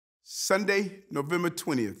Sunday, November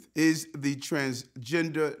 20th, is the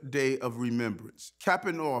Transgender Day of Remembrance,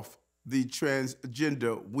 capping off the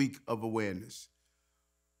Transgender Week of Awareness.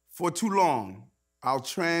 For too long, our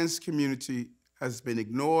trans community has been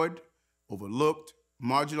ignored, overlooked,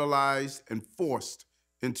 marginalized, and forced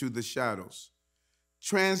into the shadows.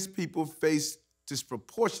 Trans people face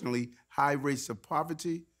disproportionately high rates of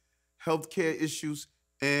poverty, healthcare issues,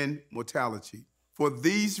 and mortality. For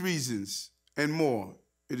these reasons and more,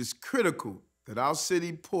 it is critical that our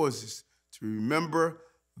city pauses to remember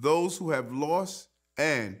those who have lost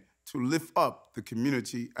and to lift up the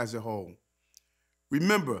community as a whole.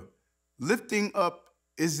 Remember, lifting up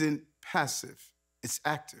isn't passive, it's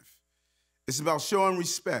active. It's about showing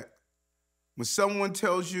respect. When someone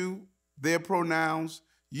tells you their pronouns,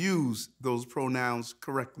 use those pronouns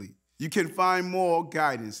correctly. You can find more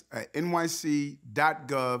guidance at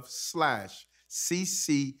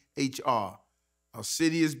nyc.gov/cchr. Our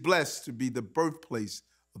city is blessed to be the birthplace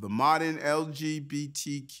of the modern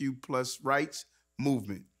LGBTQ+ rights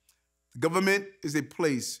movement. The government is a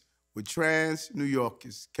place where trans New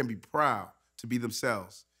Yorkers can be proud to be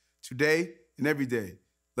themselves. Today and every day,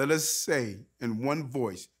 let us say in one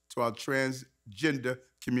voice to our transgender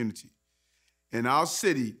community: in our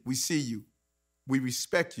city, we see you, we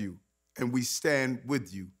respect you, and we stand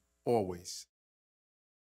with you always.